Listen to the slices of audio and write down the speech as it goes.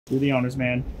Do the honors,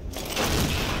 man.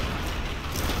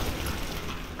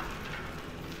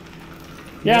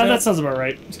 Yeah, that sounds about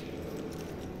right.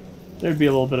 There'd be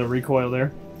a little bit of recoil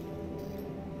there.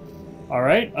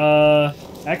 Alright,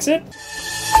 exit?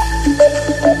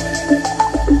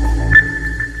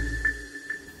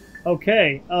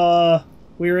 Okay,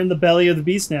 we're in the belly of the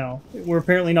beast now. We're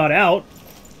apparently not out.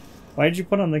 Why did you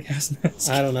put on the gas mask?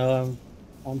 I don't know,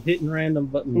 I'm hitting random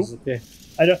buttons. Oop. Okay.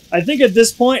 I think at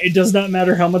this point it does not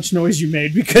matter how much noise you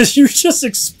made because you just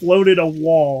exploded a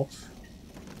wall.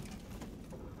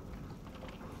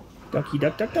 Ducky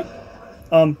duck duck duck.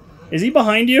 Is he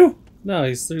behind you? No,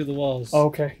 he's through the walls. Oh,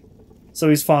 okay. So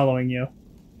he's following you.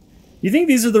 You think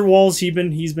these are the walls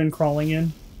he's been crawling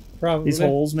in? Probably. These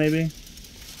holes, maybe?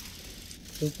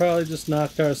 We've probably just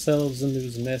knocked ourselves into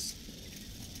his nest.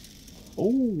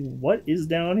 Oh, what is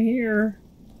down here?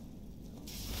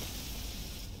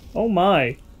 Oh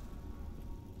my.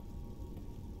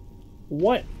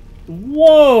 What?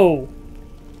 Whoa!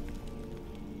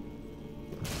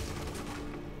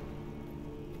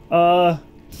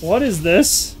 What is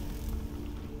this?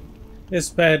 It's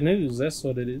bad news, that's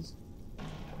what it is.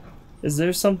 Is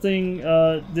there something,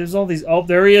 there's all these... Oh,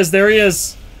 there he is, there he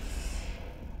is!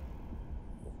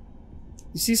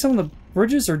 You see some of the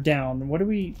bridges are down. What do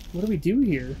we do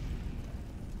here?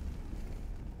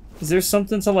 Is there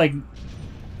something to, like...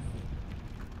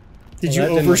 Did you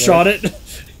overshot it?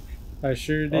 I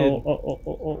sure did.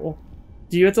 Oh.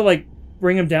 Do you have to, like,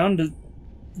 bring him down to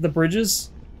the bridges?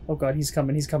 Oh god, he's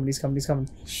coming, he's coming.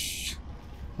 Shh.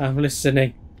 I'm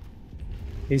listening.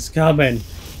 He's coming.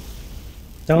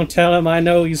 Don't tell him I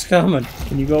know he's coming.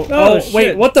 Can you go? Oh,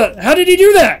 wait, what the? How did he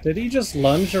do that? Did he just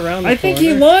lunge around the corner? I think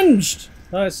he lunged.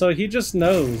 Oh, so he just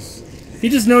knows. He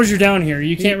just knows you're down here.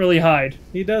 You can't really hide.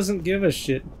 He doesn't give a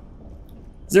shit.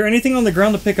 Is there anything on the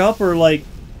ground to pick up or like...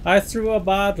 I threw a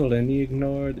bottle and he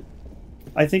ignored it.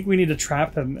 I think we need to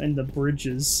trap him in the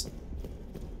bridges.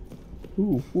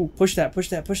 Ooh, push that.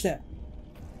 This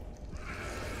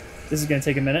is gonna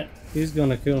take a minute. He's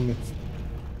gonna kill me.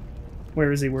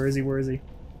 Where is he?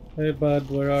 Hey, bud,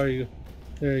 where are you?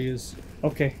 There he is.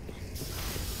 Okay.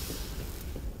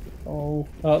 Oh,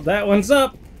 that one's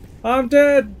up! I'm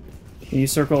dead! Can you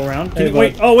circle around? Hey,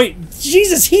 wait,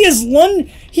 Jesus, he is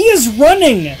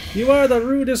running! You are the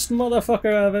rudest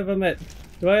motherfucker I've ever met.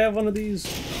 Do I have one of these?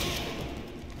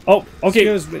 Oh, okay.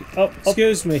 Excuse me.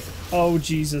 Excuse me. Oh,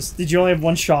 Jesus. Did you only have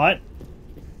one shot?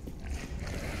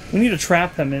 We need to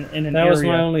trap him in an area. That was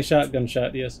my only shotgun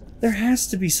shot, yes. There has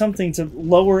to be something to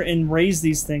lower and raise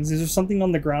these things. Is there something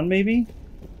on the ground, maybe?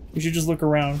 We should just look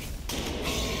around.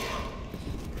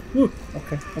 Woo.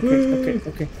 Okay.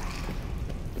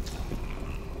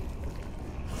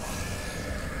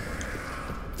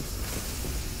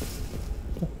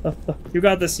 You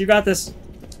got this.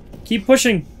 Keep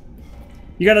pushing.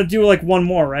 You gotta do like one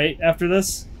more, right? After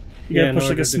this? You gotta push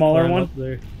like a smaller one?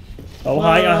 Oh,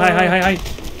 hi.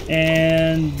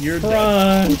 And you're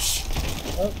crunch.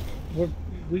 Oh,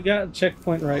 we got a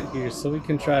checkpoint right here, so we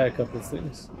can try a couple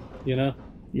things. You know?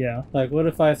 Yeah. Like, what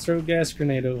if I throw a gas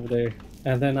grenade over there,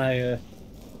 and then I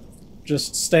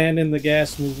just stand in the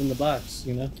gas moving the box,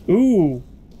 you know? Ooh.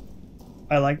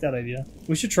 I like that idea.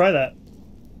 We should try that.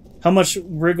 How much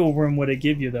wriggle room would it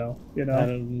give you, though? You know? I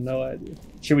have no idea.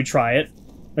 Should we try it?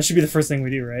 That should be the first thing we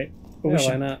do, right? But yeah,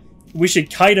 why not? We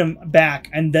should kite him back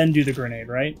and then do the grenade,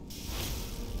 right?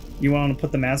 You want to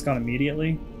put the mask on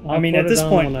immediately? I mean, at this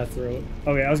point, when I throw it.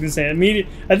 Okay, I was gonna say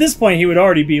at this point he would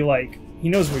already be like, he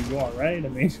knows where you are, right? I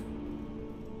mean,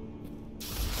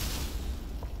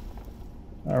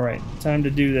 all right, time to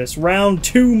do this. Round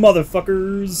 2,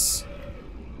 motherfuckers.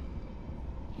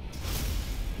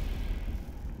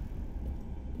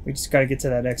 We just gotta get to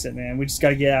that exit, man. We just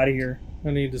gotta get out of here. I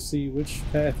need to see which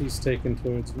path he's taking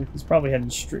towards me. He's probably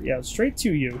heading straight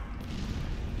to you.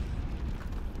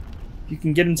 If you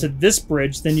can get him to this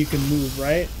bridge, then you can move,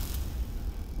 right?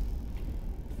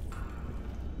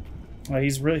 Oh,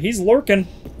 he's lurking.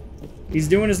 He's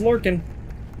doing his lurking.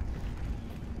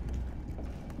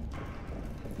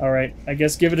 All right, I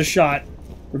guess give it a shot.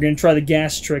 We're gonna try the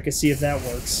gas trick and see if that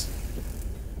works.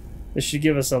 This should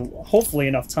give us hopefully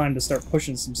enough time to start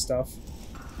pushing some stuff.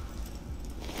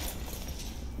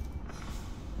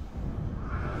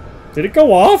 Did it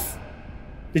go off?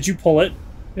 Did you pull it?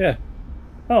 Yeah.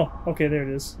 Oh, okay, there it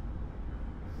is.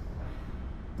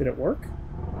 Did it work?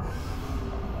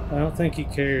 I don't think he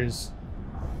cares.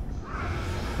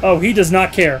 Oh, he does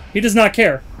not care. He does not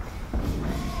care.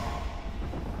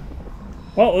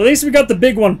 Well, at least we got the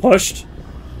big one pushed.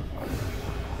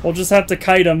 We'll just have to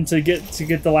kite him to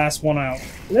get the last one out.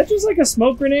 Is that just like a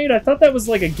smoke grenade? I thought that was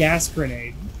like a gas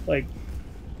grenade. Like,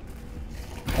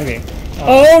 Okay.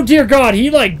 Oh dear God, he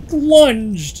like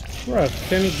lunged. Bro,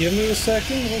 can you give me a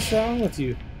second? What's wrong with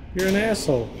you? You're an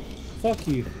asshole. Fuck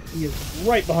you. He is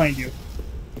right behind you.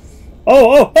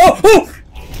 Oh, oh, oh, oh!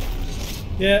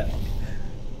 Yeah.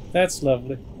 That's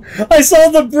lovely. I saw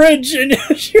the bridge and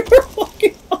you were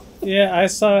walking off. Yeah, I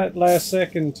saw it last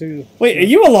second too. Wait, are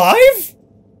you alive?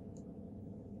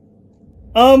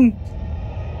 What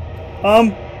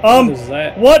is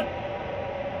that? What?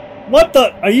 What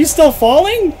the? Are you still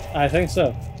falling? I think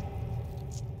so.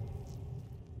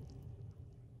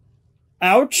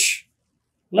 Ouch.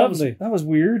 Lovely. That was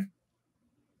weird.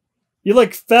 You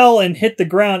like fell and hit the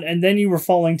ground and then you were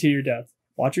falling to your death.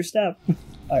 Watch your step.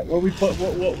 Alright, where we put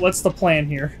what's the plan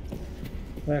here?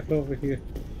 Back over here.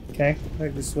 Okay.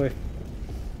 Back this way.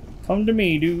 Come to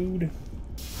me, dude.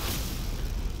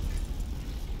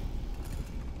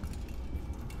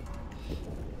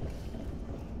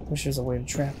 Wish there's a way to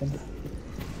trap him.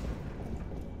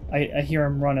 I hear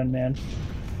him running, man.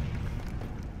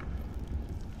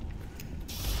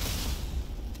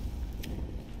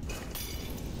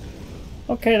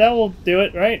 Okay, that will do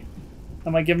it, right? I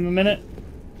might give him a minute.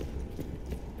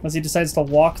 Unless he decides to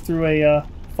walk through a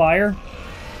fire.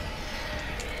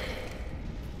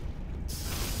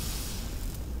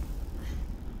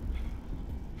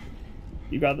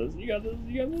 You got this, you got this,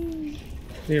 you got this.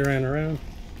 He ran around.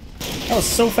 That was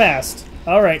so fast.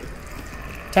 Alright.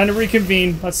 Time to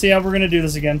reconvene. Let's see how we're gonna do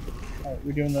this again. Alright,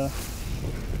 we're doing the...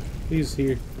 He's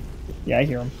here. Yeah, I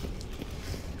hear him.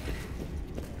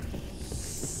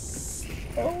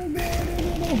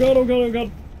 Oh god, oh god, oh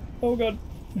god, oh god.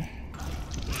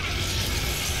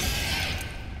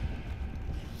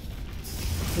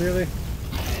 Really?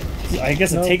 I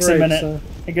guess it takes a minute.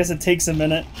 I guess it takes a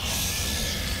minute.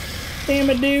 Damn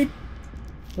it, dude.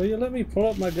 Will you let me pull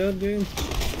up my gun, dude?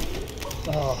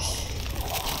 Oh.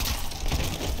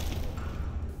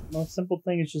 Most simple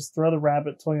thing is just throw the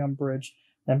rabbit toy on bridge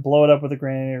and blow it up with a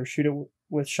grenade or shoot it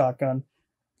with shotgun.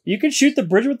 You can shoot the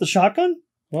bridge with the shotgun?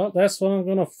 Well, that's what I'm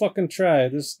gonna fucking try.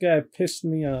 This guy pissed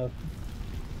me off.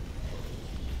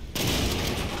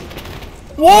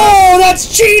 Whoa,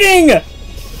 that's cheating!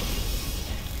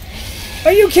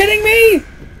 Are you kidding me?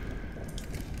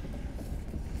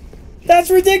 That's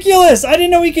ridiculous! I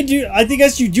didn't know he could do... I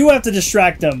guess you do have to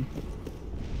distract him.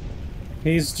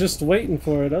 He's just waiting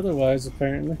for it otherwise,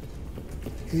 apparently.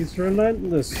 He's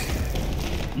relentless.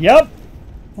 Yep.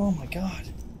 Oh my god.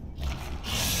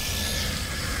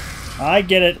 I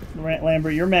get it,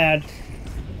 Lambert. You're mad.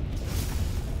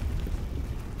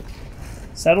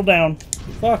 Settle down.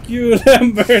 Fuck you,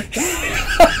 Lambert!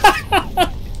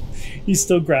 He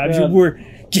still grabs you.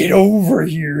 Get over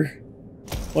here.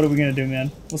 What are we gonna do,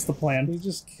 man? What's the plan? He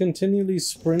just continually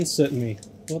sprints at me.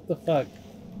 What the fuck?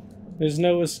 There's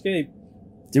no escape.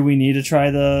 Do we need to try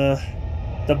the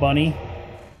bunny?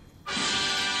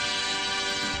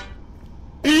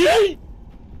 Okay,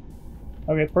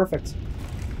 perfect.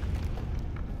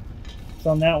 It's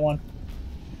on that one.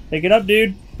 Pick it up,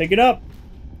 dude. Pick it up.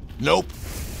 Nope.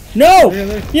 No!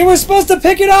 Really? You were supposed to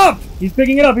pick it up! He's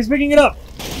picking it up. He's picking it up.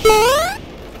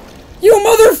 You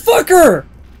motherfucker!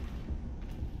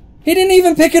 He didn't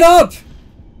even pick it up!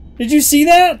 Did you see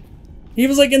that? He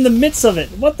was like in the midst of it.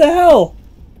 What the hell?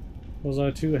 Was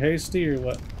I too hasty or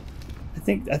what? I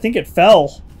think it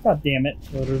fell. God damn it.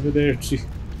 Whatever there, gee.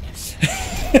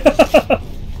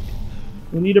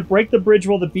 We need to break the bridge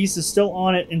while the beast is still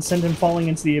on it and send him falling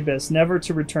into the abyss, never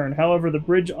to return. However, the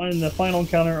bridge and the final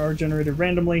encounter are generated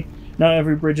randomly. Not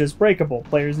every bridge is breakable.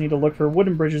 Players need to look for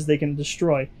wooden bridges they can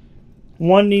destroy.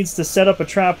 One needs to set up a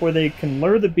trap where they can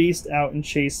lure the beast out and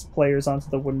chase players onto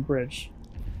the wooden bridge.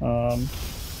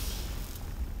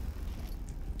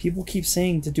 People keep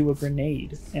saying to do a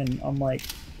grenade, and I'm like,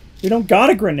 we don't got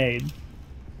a grenade.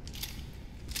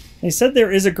 They said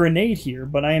there is a grenade here,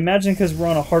 but I imagine because we're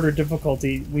on a harder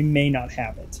difficulty, we may not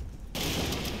have it.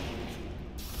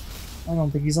 I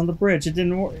don't think he's on the bridge. It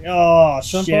didn't work. Oh,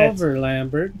 Jump shit. over,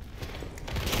 Lambert.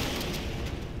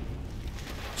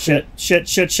 Shit, shit,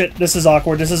 shit, shit. This is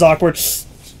awkward. This is awkward.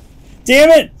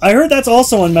 Damn it! I heard that's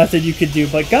also one method you could do,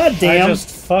 but goddamn. I just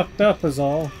fucked up is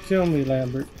all. Kill me,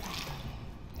 Lambert.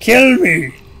 Kill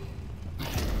me!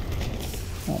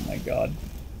 Oh my god.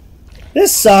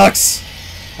 This sucks!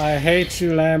 I hate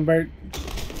you, Lambert.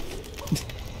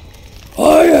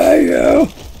 I hate you!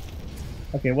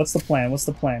 Okay, what's the plan? What's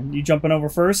the plan? You jumping over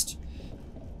first?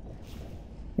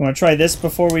 You want to try this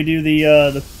before we do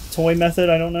the toy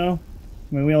method? I don't know.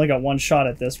 I mean, we only got one shot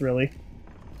at this, really.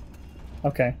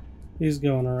 Okay. He's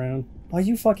going around. Are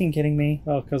you fucking kidding me?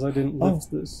 Oh, because I didn't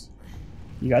lift this.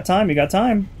 You got time, you got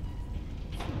time.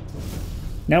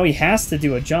 Now he has to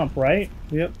do a jump, right?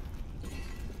 Yep.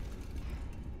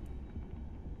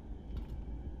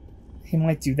 He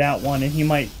might do that one, and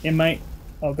it might.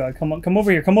 Oh god, come on, come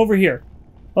over here, come over here.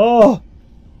 Oh,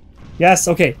 yes,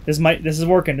 okay. This is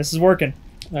working. This is working.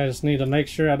 I just need to make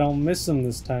sure I don't miss him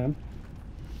this time.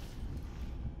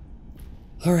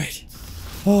 All right.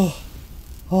 Oh,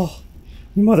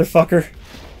 you motherfucker.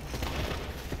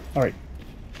 All right.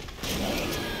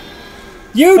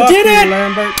 You did it,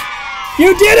 Lambert.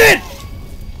 You did it!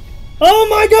 Oh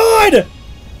my god!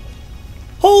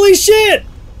 Holy shit!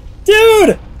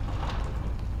 Dude!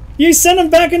 You sent him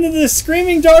back into the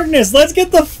screaming darkness. Let's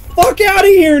get the fuck out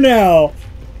of here now.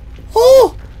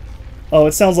 Oh! Oh,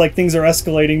 it sounds like things are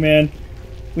escalating, man.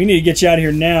 We need to get you out of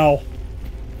here now.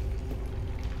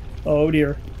 Oh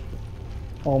dear.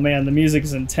 Oh man, the music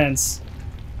is intense.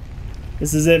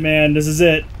 This is it, man. This is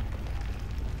it.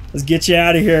 Let's get you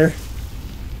out of here.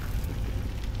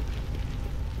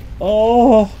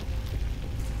 Oh.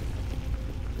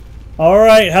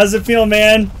 Alright, how's it feel,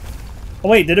 man? Oh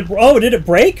wait, did it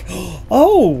break?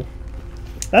 Oh!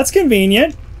 That's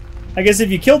convenient. I guess if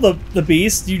you kill the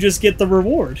beast, you just get the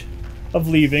reward of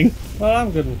leaving. Well,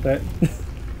 I'm good with that.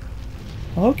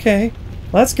 Okay.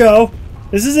 Let's go.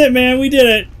 This is it, man. We did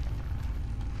it.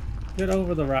 Get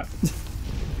over the rock.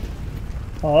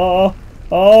 Oh.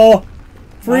 Oh.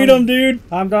 Freedom, dude.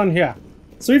 I'm done here.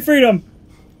 Sweet freedom.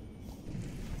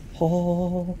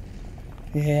 Oh.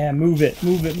 Yeah, move it.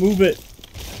 Move it. Move it.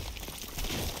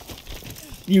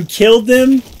 You killed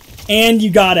them, and you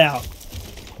got out.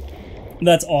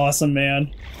 That's awesome,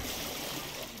 man.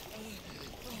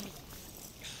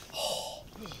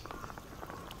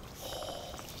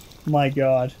 My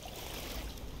god.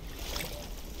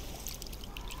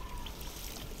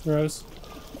 Rose.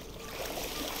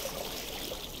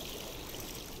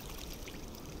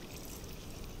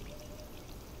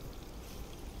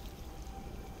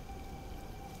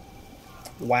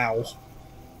 Wow.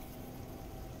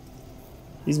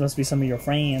 These must be some of your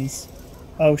friends.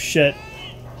 Oh shit.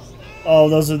 Oh,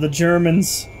 those are the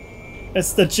Germans.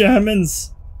 It's the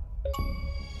Germans.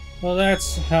 Well,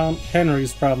 that's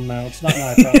Henry's problem now. It's not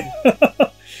my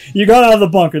problem. You got out of the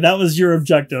bunker. That was your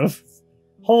objective.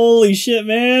 Holy shit,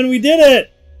 man. We did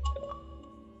it.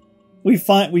 We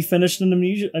finished an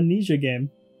amnesia game.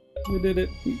 We did it.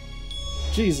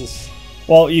 Jesus.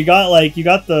 Well, you did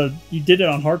it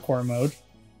on hardcore mode.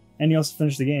 And you also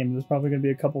finished the game. There's probably going to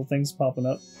be a couple things popping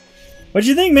up. What'd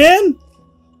you think, man?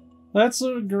 That's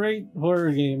a great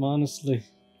horror game, honestly.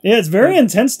 Yeah, it's very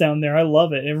intense down there. I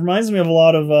love it. It reminds me of a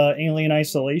lot of Alien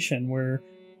Isolation, where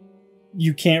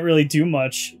you can't really do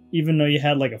much, even though you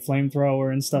had like a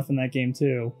flamethrower and stuff in that game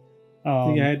too.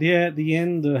 The idea at the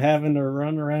end of having to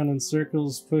run around in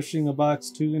circles, pushing a box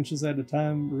 2 inches at a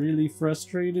time, really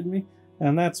frustrated me.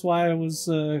 And that's why I was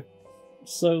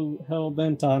so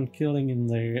hell-bent on killing him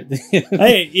there at the end.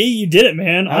 Hey, you did it,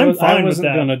 man. I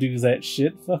wasn't gonna do that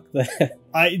shit. Fuck that.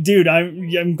 Dude,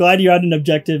 I'm glad you had an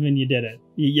objective and you did it.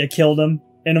 You killed him,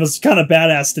 and it was kind of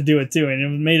badass to do it too, and it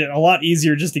made it a lot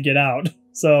easier just to get out.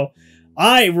 So,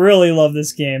 I really love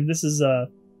this game. This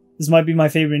might be my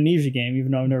favorite Amnesia game,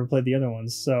 even though I've never played the other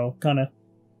ones. So, kind of,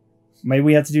 maybe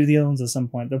we have to do the other ones at some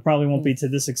point. They probably won't be to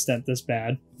this extent this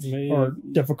bad or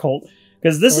difficult,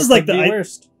 because this is like the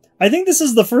worst. I think this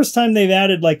is the first time they've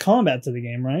added like combat to the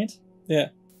game, right? Yeah.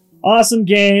 Awesome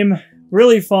game,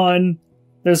 really fun.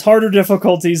 There's harder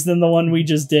difficulties than the one we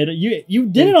just did. You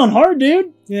did it on hard,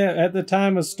 dude. Yeah, at the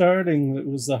time of starting, it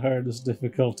was the hardest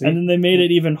difficulty. And then they made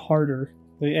it even harder.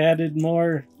 They added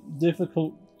more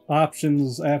difficult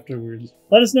options afterwards.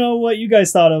 Let us know what you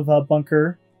guys thought of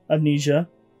Bunker Amnesia.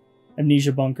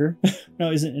 Amnesia Bunker.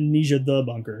 No, isn't Amnesia the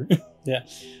Bunker? Yeah.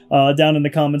 Down in the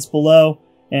comments below.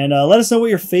 And let us know what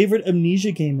your favorite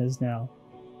Amnesia game is now.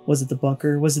 Was it the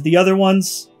Bunker? Was it the other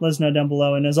ones? Let us know down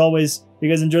below. And as always, if you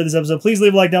guys enjoyed this episode, please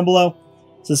leave a like down below.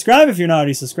 Subscribe if you're not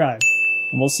already subscribed.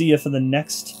 And we'll see you for the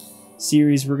next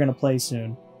series we're going to play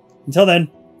soon. Until then,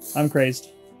 I'm Crazed.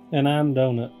 And I'm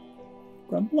Donut.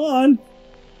 Grumble on.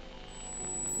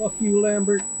 Fuck you,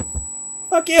 Lambert.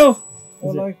 Fuck you. I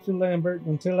liked you, Lambert,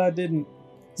 until I didn't.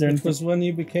 It was when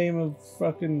you became a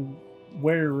fucking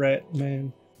were-rat,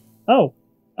 man. Oh.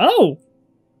 Oh!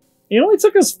 It only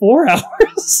took us 4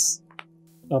 hours.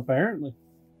 Apparently.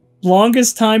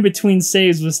 Longest time between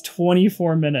saves was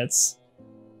 24 minutes.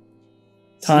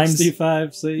 Times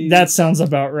 65 saves. That sounds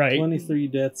about right. 23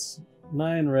 deaths.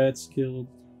 9 rats killed.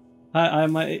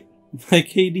 My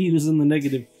KD was in the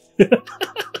negative.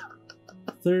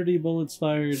 30 bullets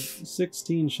fired.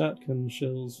 16 shotgun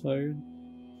shells fired.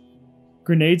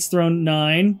 Grenades thrown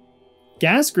 9.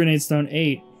 Gas grenades thrown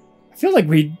 8. I feel like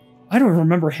I don't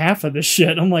remember half of this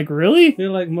shit. I'm like, really? I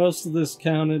feel like most of this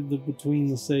counted between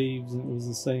the saves, and it was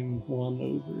the same one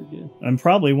over again. And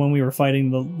probably when we were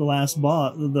fighting the last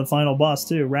boss, the final boss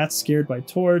too. Rats scared by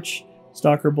torch.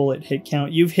 Stalker bullet hit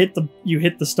count. You hit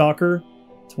the stalker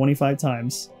 25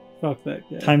 times. Fuck that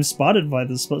guy. Time spotted by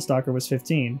the stalker was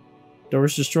 15.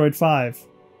 Doors destroyed 5.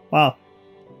 Wow.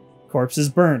 Corpses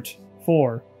burnt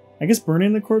 4. I guess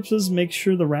burning the corpses makes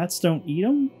sure the rats don't eat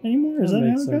them anymore. Is that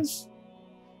how it goes?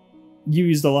 You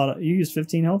used you used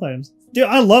 15 health items. Dude,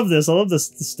 I love this. I love the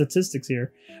statistics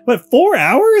here. But 4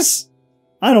 hours?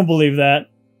 I don't believe that.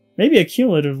 Maybe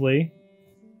accumulatively.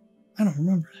 I don't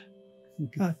remember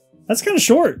that. God, that's kind of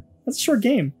short. That's a short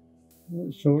game.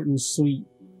 Short and sweet.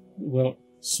 Well,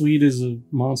 sweet as a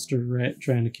monster rat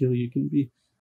trying to kill you can be.